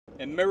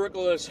A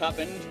miracle has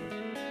happened.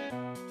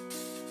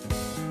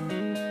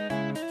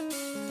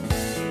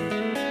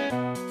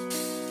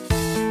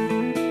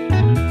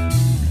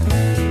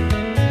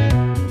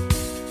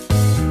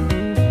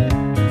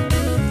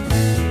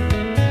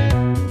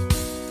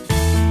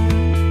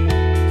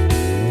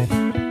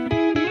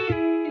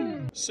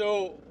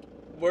 So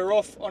we're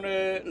off on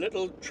a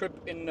little trip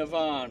in the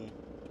van.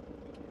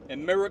 A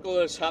miracle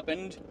has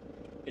happened.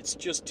 It's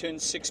just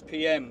turned 6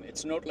 p.m.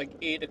 It's not like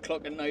 8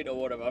 o'clock at night or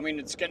whatever. I mean,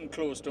 it's getting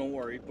close, don't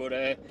worry, but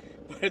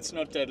it's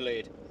not dead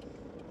late.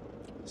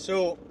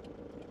 So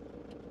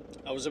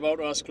I was about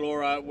to ask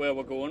Laura where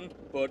we're going,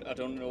 but I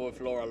don't know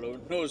if Laura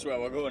knows where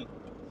we're going.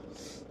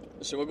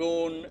 So we're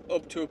going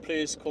up to a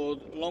place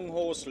called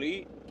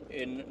Longhorsley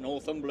in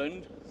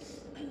Northumberland.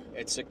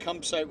 It's a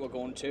campsite we're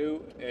going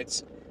to.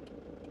 It's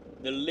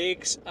the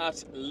Lakes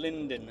at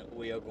Linden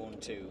we are going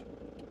to.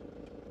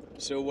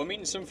 So we're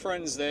meeting some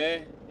friends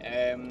there.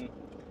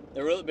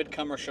 They're a little bit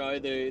camera shy.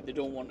 They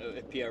don't want to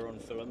appear on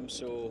film,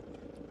 so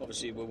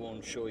obviously we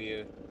won't show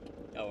you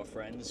our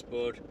friends.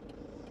 But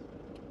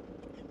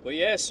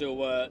yeah, so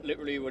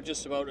literally we're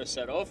just about to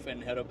set off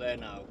and head up there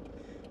now.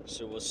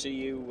 So we'll see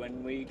you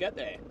when we get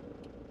there.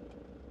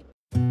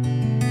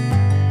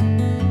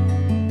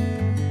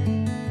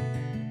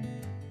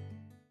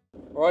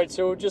 Right,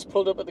 so we just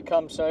pulled up at the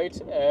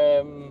campsite.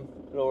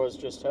 Laura's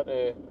just had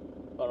to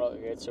unlock the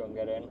gate so we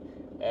can get in.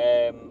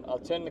 I'll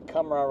turn the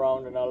camera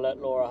around and I'll let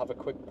Laura have a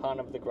quick pan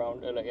of the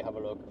ground to let you have a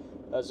look.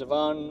 There's a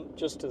van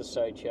just to the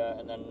side here,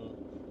 and then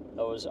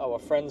there was our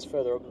friends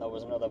further up, and there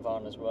was another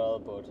van as well.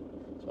 But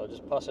so I'll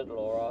just pass it to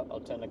Laura.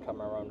 I'll turn the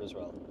camera around as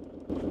well.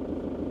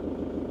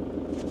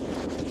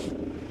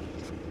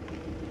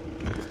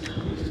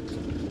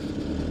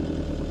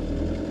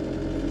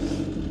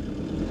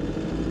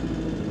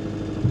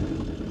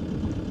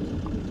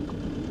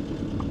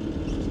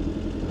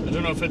 I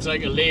don't know if it's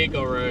like a lake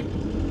or a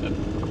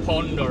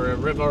pond or a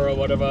river or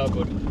whatever,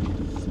 but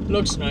it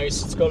looks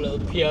nice. It's got little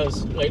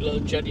piers, like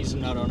little jetties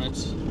and that on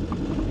it.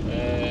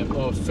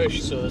 Or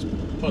fish, so there's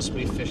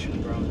possibly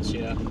fishing grounds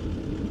here.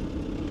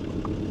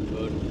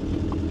 But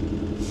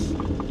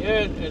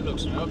yeah, it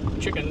looks nice.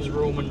 Chickens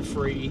roaming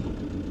free.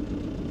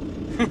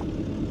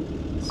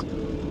 So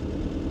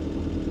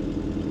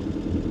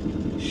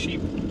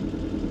sheep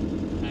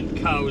and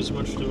cows,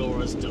 much to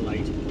Laura's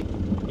delight.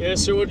 Yeah,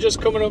 so we're just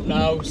coming up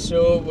now,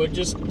 so we'll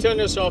just turn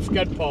this off,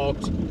 get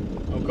parked.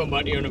 I'll come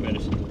back to you in a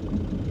minute.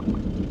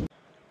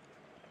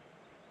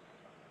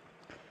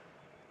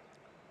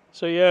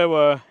 So yeah,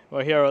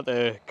 we're here at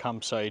the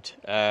campsite.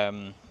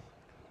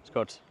 It's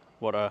got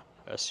what I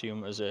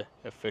assume is a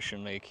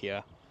fishing lake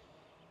here.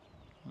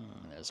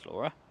 There's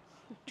Laura,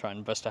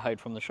 trying best to hide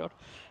from the shot.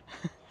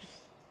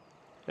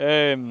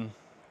 Oh,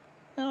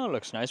 it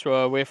looks nice.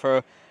 We're away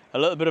for a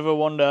little bit of a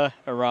wander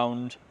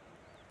around,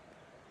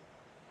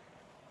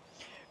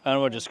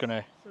 and we're just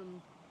gonna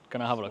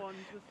have a look.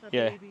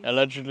 Yeah, babies.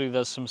 Allegedly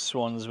there's some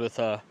swans with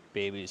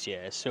babies,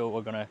 yeah, so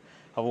we're gonna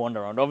have a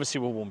wander around. Obviously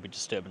we won't be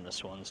disturbing the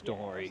swans, don't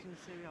worry.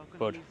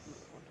 But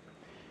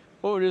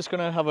we're just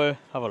gonna have a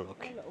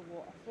look.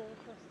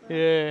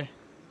 Yeah.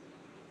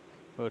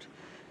 But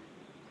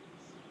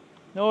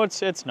no,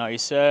 it's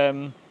nice.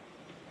 There's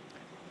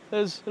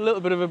a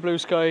little bit of a blue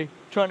sky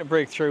trying to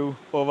break through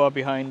over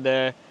behind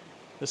there.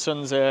 The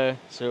sun's there,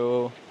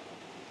 so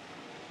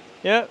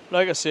yeah,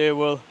 like I say,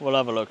 we'll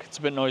have a look. It's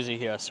a bit noisy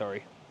here,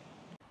 sorry.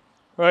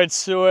 Right,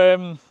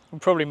 so we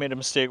probably made a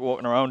mistake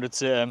walking around.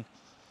 It's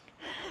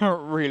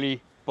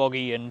really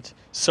boggy and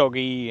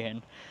soggy,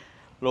 and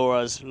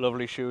Laura's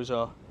lovely shoes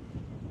are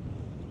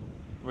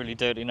really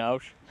dirty now.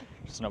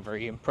 She's not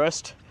very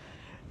impressed.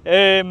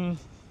 No,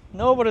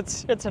 but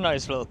it's a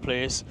nice little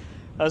place.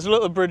 There's a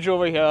little bridge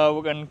over here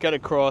we can get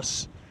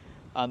across,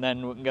 and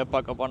then we can get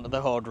back up onto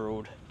the hard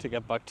road to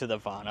get back to the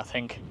van, I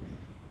think.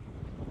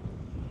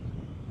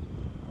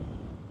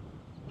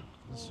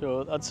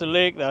 So that's a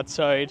lake that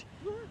side.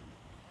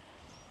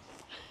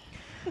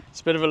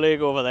 It's a bit of a lake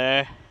over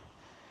there.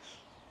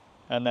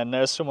 And then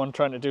there's someone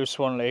trying to do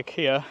Swan Lake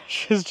here.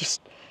 She's just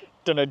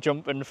done a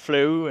jump and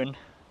flew. And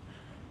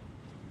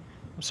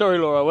I'm sorry,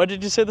 Laura, where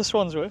did you say the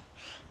swans were?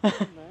 I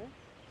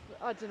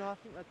don't know. I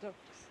think they're ducks.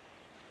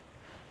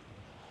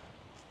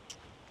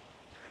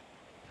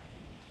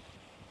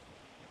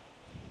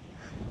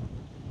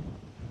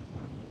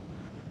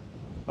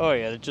 Oh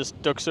yeah, they're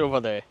just ducks over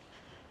there.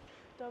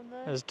 Down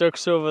there? There's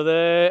ducks over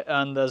there,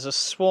 and there's a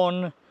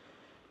swan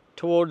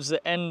towards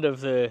the end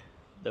of the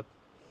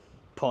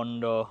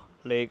pond or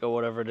lake or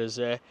whatever it is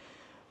there.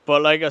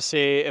 But like I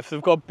say, if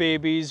they've got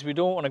babies, we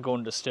don't want to go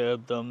and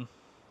disturb them.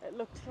 It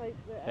looks like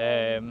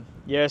the,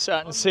 yes,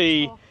 I can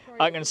see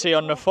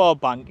on the far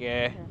bank,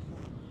 yeah.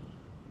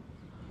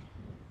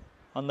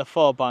 On the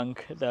far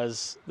bank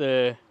there's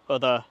the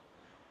other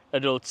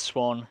adult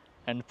swan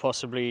and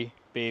possibly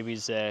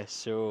babies there,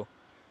 so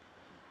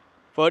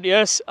but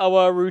yes,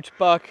 our route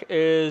back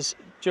is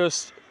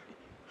just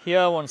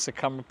here once the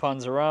camera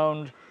pans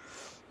around,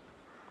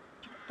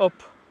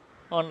 up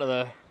onto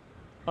the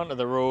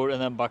road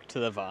and then back to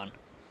the van.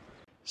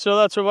 So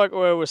that's back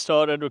where we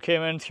started. We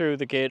came in through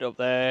the gate up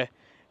there,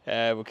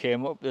 we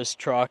came up this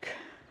track,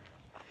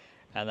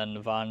 and then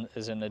the van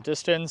is in the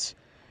distance,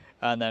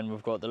 and then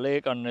we've got the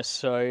lake on this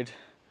side.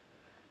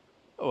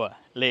 Oh,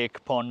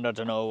 lake, pond, I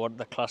don't know what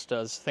the class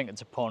does, I think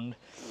it's a pond.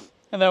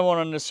 And then one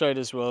on this side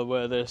as well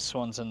where the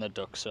swans and the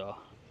ducks are.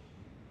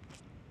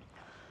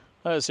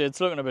 Like I say, it's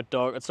looking a bit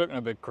dark, it's looking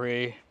a bit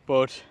grey,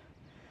 but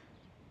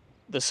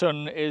the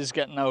sun is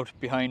getting out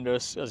behind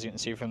us, as you can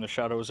see from the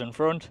shadows in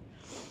front.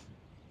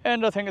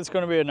 And I think it's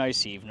going to be a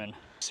nice evening.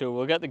 So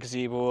we'll get the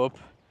gazebo up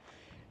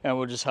and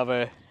we'll just have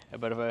a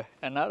bit of a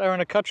natter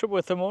and a catch up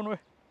with them, won't we?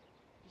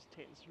 Just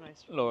taking some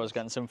nice photos. Laura's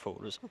getting some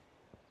photos.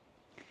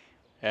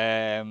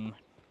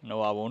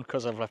 No, I won't,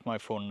 because I've left my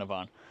phone in the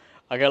van.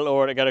 I'll get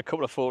Laura to get a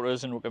couple of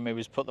photos and we can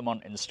maybe put them on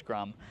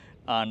Instagram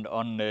and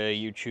on the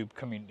YouTube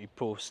community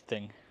post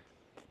thing.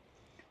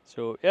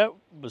 So yeah,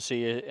 we'll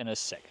see you in a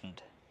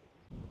second.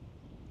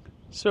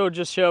 So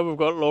just here we've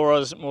got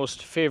Laura's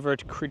most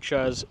favourite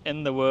creatures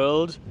in the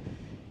world,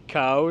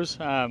 cows.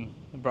 The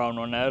brown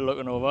one there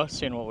looking over,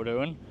 seeing what we're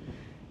doing.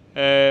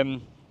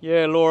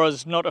 Yeah,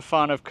 Laura's not a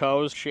fan of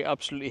cows, she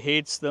absolutely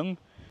hates them.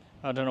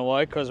 I don't know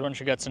why, because when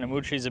she gets in a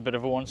mood she's a bit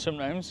of a one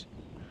sometimes.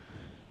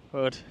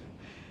 But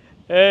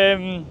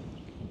yeah,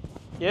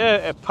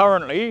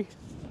 apparently,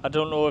 I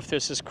don't know if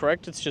this is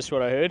correct, it's just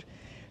what I heard,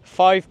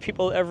 5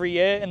 people every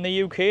year in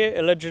the UK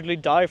allegedly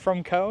die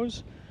from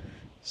cows.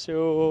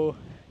 So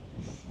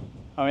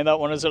I mean, that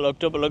one, as it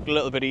looked up, it looked a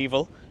little bit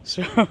evil.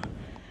 So,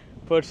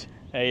 but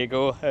there you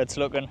go, it's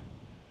looking.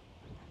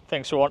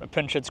 Thanks for wanting to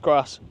pinch its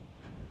grass.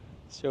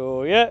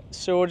 So yeah,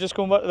 so we're just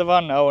going back to the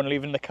van now and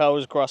leaving the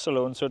cow's grass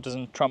alone so it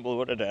doesn't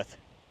trample it to death.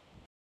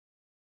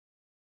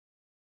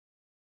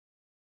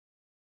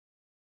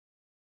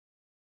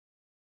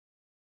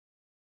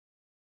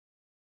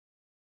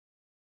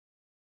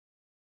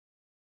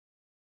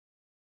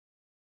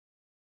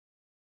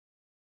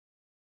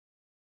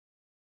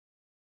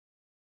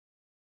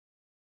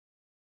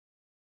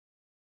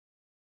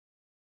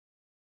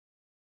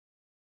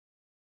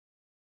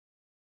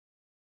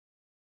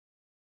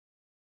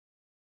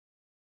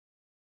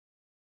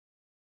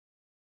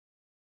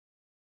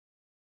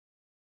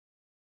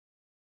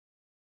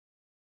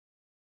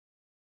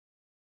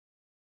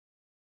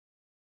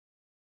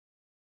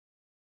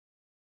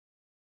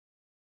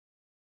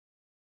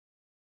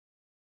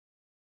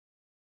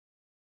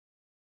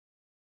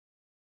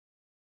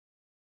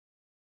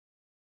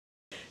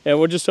 Yeah,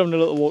 we're just having a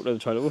little walk to the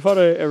toilet. We've had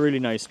a really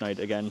nice night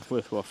again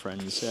with our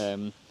friends.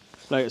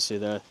 Like I say,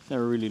 they're a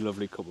really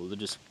lovely couple.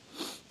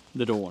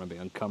 They don't want to be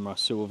on camera,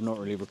 so we've not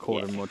really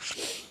recorded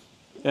much.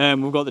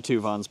 We've got the 2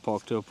 vans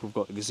parked up. We've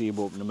got the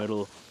gazebo up in the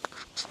middle.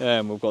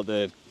 We've got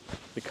the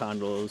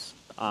candles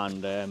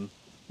and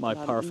my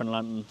paraffin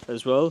lantern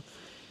as well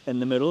in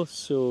the middle.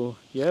 So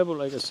yeah, but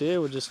like I say,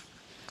 we're just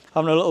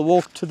having a little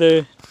walk to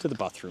the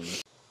bathroom.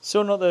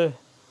 So not the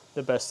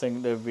best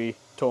thing to be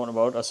talking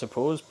about, I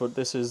suppose, but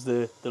this is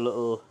the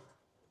little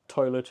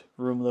toilet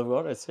room they've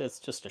got. It's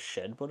just a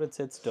shed, but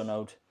it's done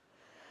out,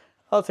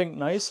 I think,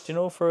 nice, you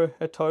know, for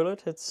a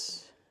toilet.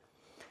 It's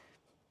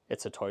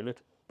a toilet,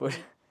 but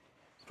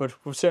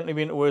we've certainly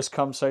been to worse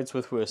campsites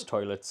with worse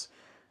toilets.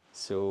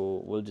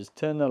 So we'll just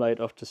turn the light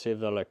off to save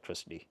the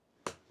electricity.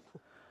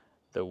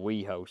 The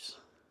wee house.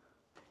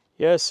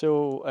 Yeah,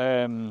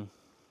 so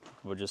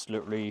we'll just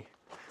literally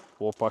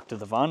walk back to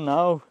the van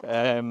now.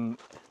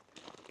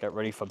 Get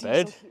ready for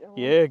bed.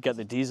 Yeah, get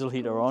the diesel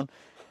heater on.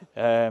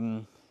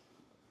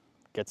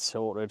 Get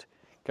sorted.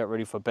 Get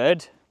ready for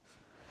bed.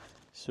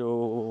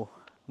 So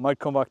might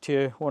come back to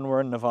you when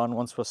we're in the van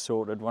once we're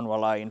sorted, when we're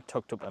lying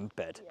tucked up in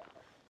bed. Yeah.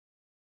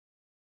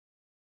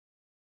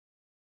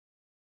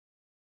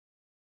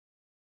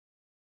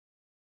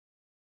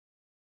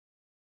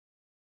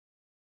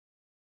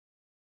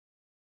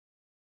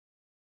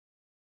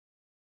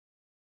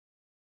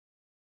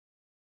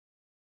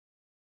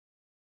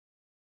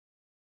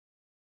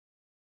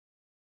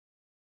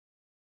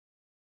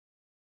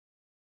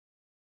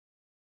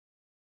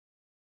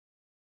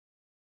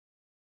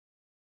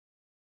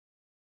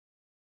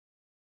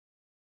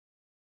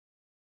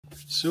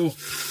 So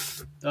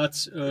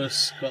that's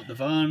us, got the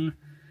van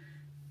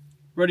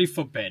ready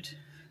for bed.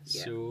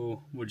 Yeah.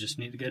 So we just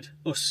need to get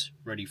us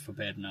ready for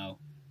bed now.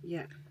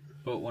 Yeah.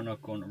 But we're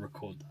not going to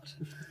record that.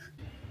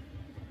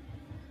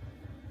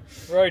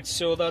 Right,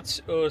 so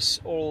that's us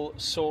all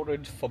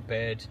sorted for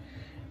bed.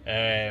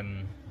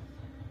 We're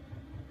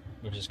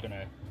just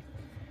gonna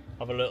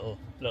have a little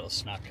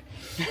snack.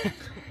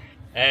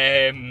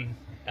 And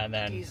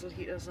then diesel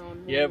heater's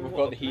on. Yeah, we've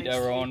got the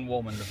heater on,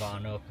 warming the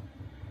van up.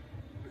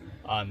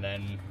 And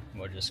then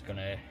we're just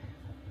gonna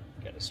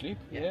get to sleep.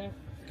 Yeah.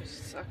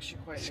 It's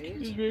actually quite late.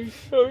 Excuse me.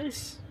 Sorry.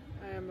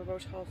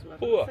 About 11:30,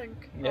 oh, I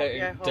think. Yeah,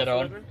 yeah, dead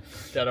on. 11.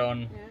 Dead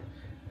on.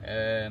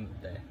 Yeah.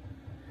 There.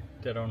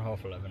 Dead on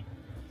 11:30.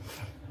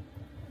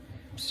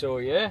 So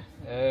yeah,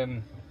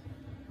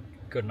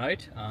 good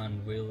night,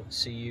 and we'll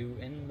see you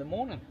in the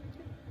morning.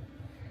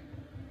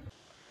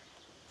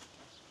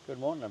 Good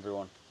morning,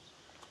 everyone.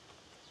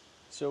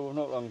 So we've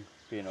not long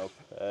been up.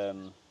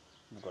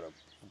 We've got a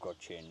I've got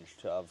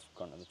changed. I've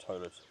gone to the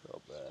toilet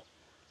up there.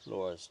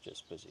 Laura's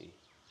just busy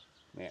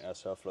making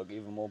herself look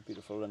even more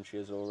beautiful than she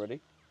is already.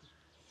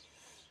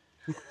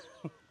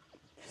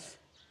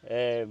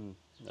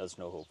 There's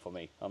no hope for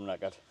me. I'm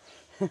knackered.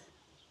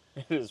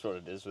 It is what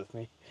it is with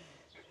me.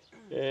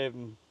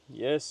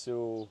 Yeah,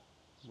 so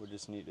we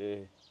just need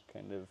to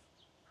kind of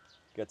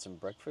get some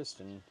breakfast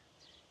and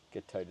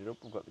get tidied up.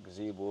 We've got the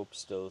gazebo up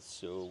still,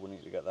 so we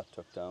need to get that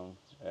tucked down.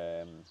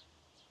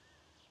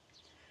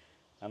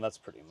 And that's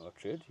pretty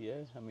much it,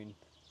 yeah. I mean,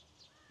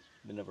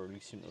 they never really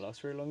seem to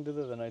last very long, do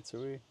they, the nights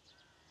away?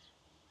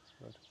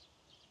 But,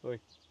 oi.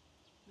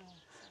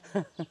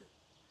 No.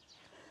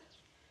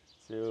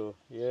 So,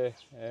 yeah.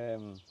 It's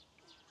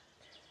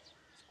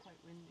quite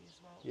windy as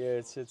well. Yeah,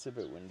 it's a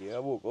bit windy. I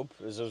woke up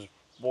as I was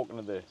walking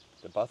to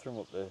the bathroom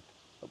up the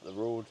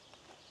road.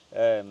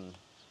 The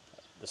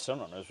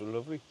sun on us was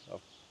lovely. I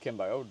came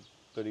back out,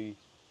 but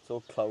it's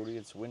all cloudy.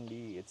 It's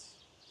windy. It's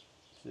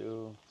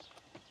so.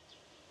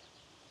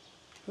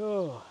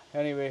 Oh,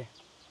 anyway,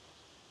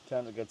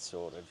 time to get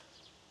sorted.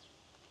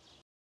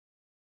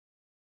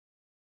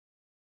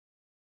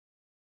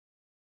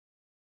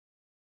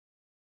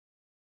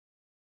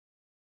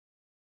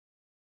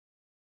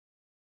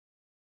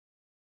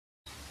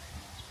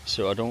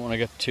 So I don't want to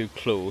get too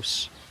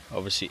close.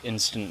 Obviously,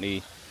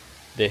 instantly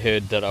they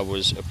heard that I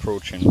was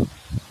approaching.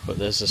 But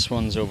there's the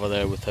swans over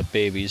there with their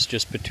babies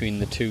just between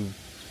the two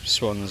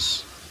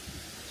swans.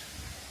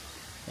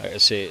 Like I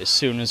say, as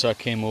soon as I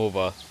came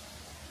over,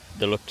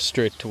 they looked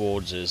straight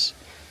towards us.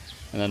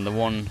 And then the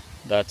one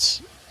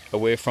that's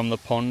away from the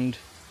pond,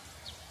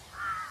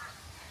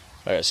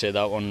 like I say,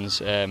 that one's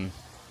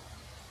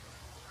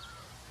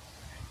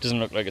doesn't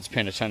look like it's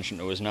paying attention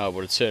to us now,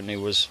 but it certainly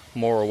was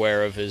more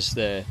aware of us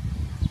there.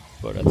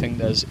 But I think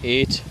there's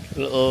 8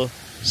 little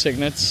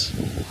cygnets.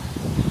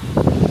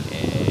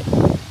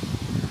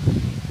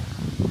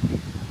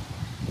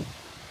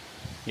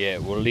 Yeah,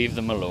 we'll leave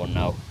them alone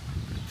now.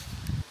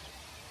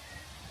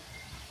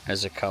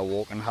 There's a cow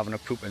walking, having a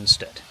poop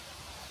instead.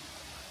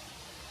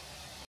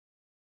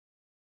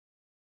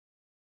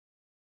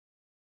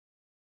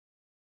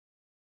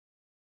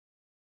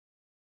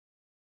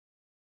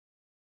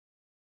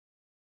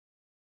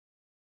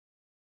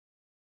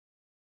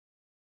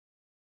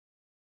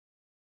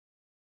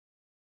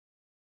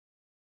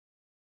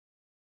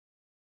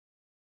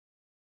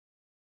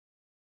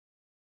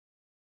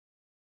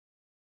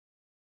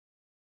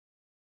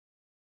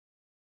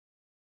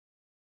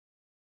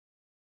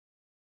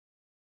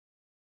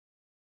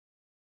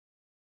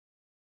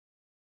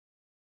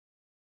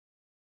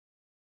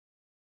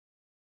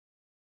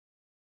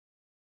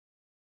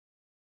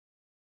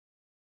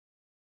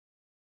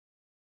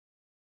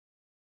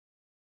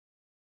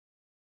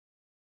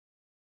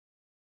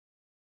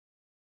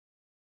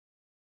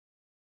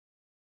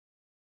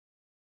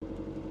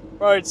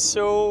 Right,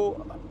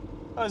 so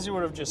as you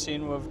would have just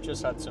seen, we've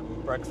just had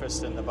some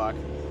breakfast in the back.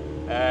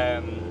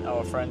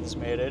 Our friends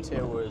made it.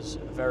 It was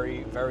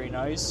very, very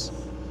nice.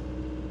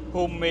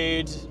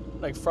 Homemade,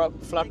 like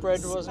flatbread,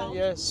 like wasn't it?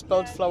 Yeah,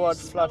 spelt floured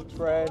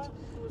flatbread.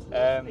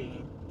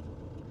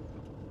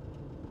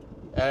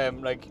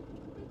 Like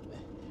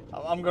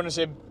I'm gonna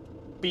say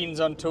beans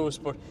on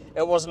toast, but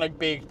it wasn't like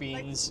baked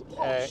beans.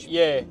 Like posh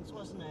yeah, beans,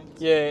 wasn't it?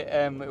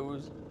 yeah. It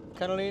was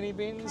cannellini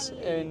beans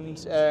and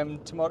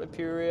tomato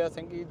puree, I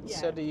think he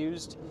said he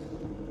used.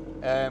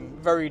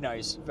 Very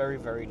nice, very,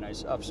 very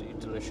nice,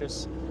 absolutely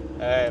delicious.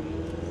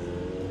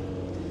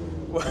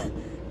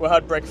 We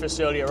had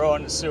breakfast earlier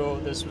on, so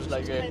this was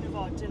like kind of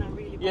our dinner,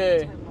 really.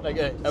 like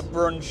a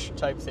brunch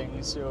type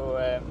thing.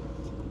 So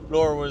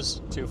Laura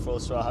was too full,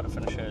 so I had to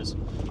finish hers.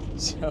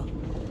 So,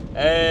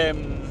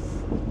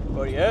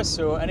 but yeah.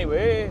 So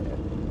anyway,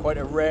 quite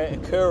a rare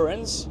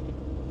occurrence.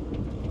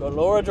 Got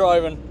Laura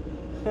driving.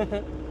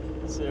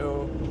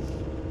 So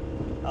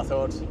I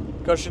thought,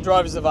 because she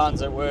drives the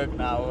vans at work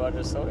now, I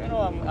just thought, you know,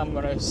 I'm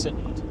going to sit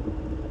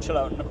and chill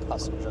out in the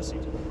passenger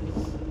seat.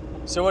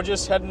 So we're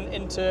just heading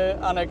into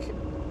Alnwick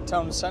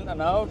town centre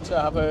now to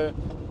have a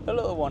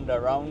little wander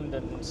around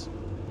and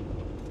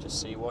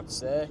just see what's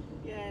there.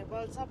 Yeah,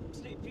 well, it's an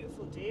absolutely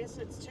beautiful day,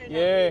 so it's turned out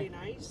really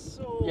nice.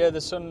 So yeah,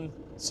 the sun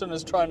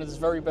is trying its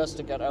very best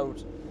to get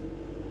out.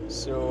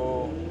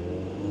 So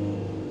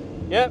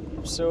yeah,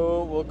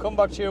 so we'll come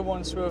back to you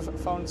once we've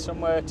found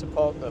somewhere to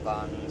park the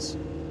vans.